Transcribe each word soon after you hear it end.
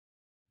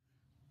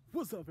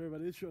What's up,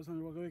 everybody? It's your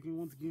son, welcome back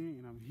once again,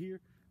 and I'm here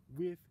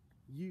with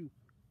you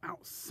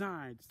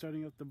outside,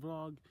 starting up the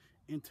vlog.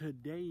 And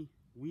today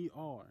we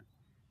are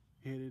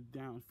headed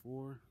down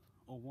for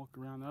a walk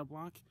around our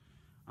block.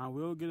 I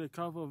will get a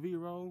couple of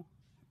B-roll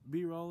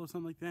or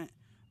something like that,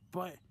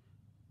 but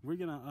we're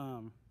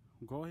gonna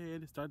go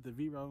ahead and start the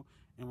V-roll,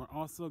 and we're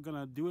also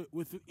gonna do it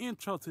with an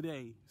intro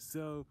today.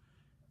 So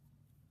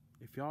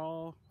if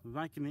y'all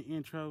liking the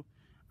intro,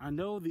 I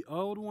know the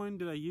old one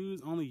that I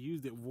used only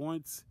used it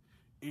once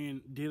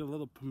and did a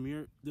little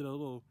premiere,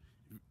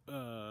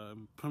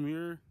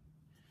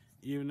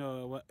 even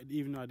though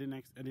I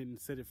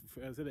didn't set it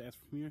as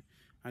premiere.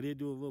 I did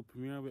do a little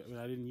premiere of it, but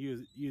I didn't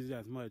use it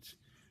as much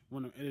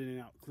when I'm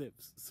editing out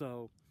clips.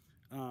 So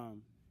all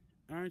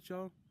right,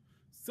 y'all,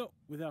 so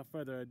without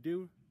further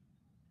ado,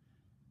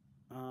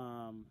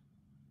 we're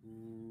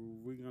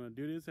gonna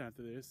do this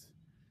after this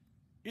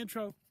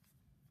intro.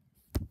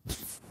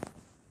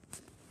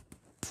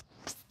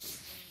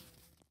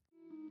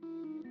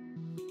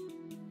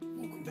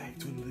 Welcome back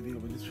to another video,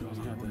 but this show I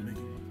have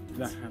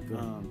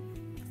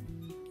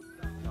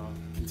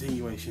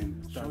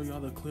continuation. Show y'all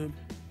the clip.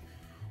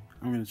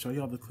 I'm gonna show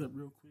y'all the clip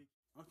real quick.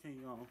 Okay,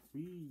 y'all,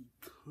 we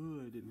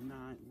could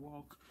not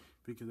walk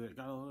because it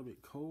got a little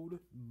bit cold,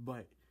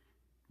 but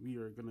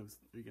we're gonna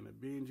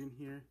binge in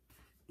here,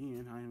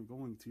 and I am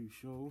going to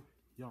show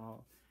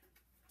y'all.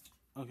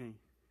 Okay,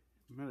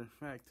 matter of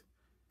fact,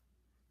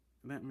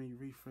 let me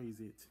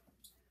rephrase it.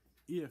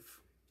 If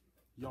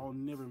y'all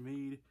never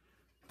made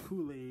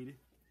Kool-Aid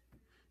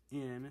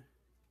in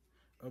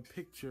a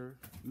picture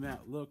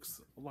that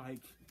looks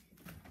like,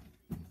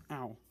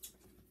 ow,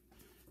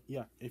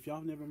 yeah, if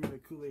y'all never made a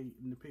Kool-Aid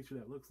in the picture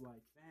that looks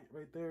like that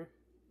right there,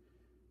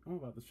 I'm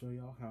about to show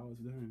y'all how it's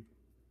done.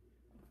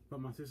 But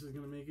my sister's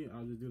gonna make it.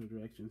 I'll just do the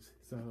directions.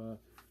 So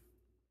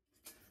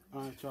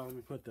alright, y'all, let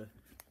me put the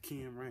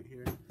cam right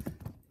here.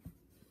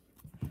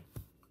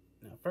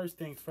 Now, first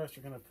things first,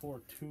 we're gonna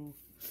pour two.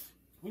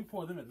 We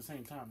pour them at the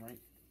same time, right?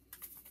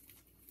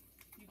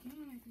 You can if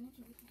you want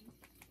to.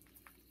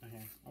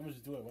 Okay, I'm gonna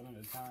just do it one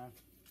at a time.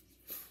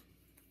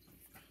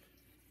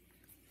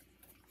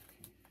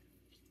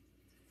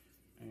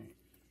 Okay.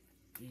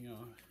 Alright,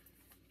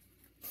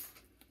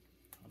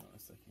 hold on a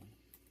second.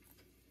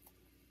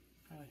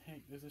 How the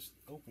heck does this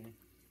open?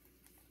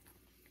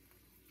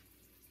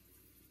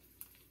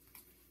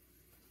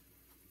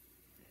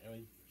 Yeah,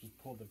 just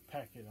pull the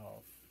packet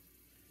off.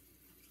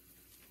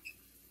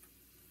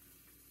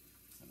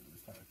 So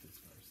let's start with this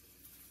first.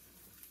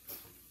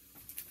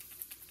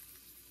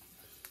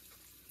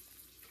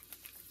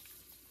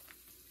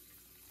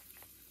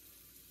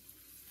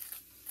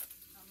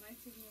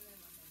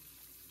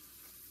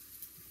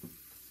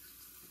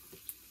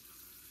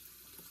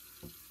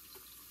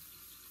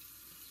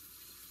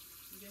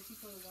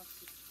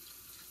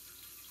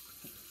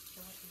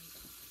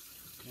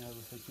 Yeah,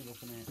 let's say keep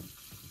opening it.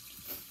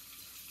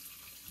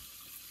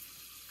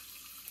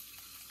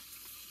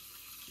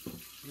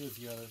 Here's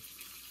the other.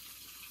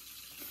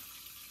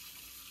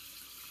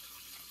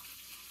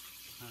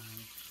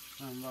 Alright,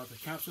 I'm about to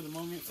capture the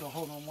moment, so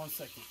hold on 1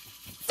 second.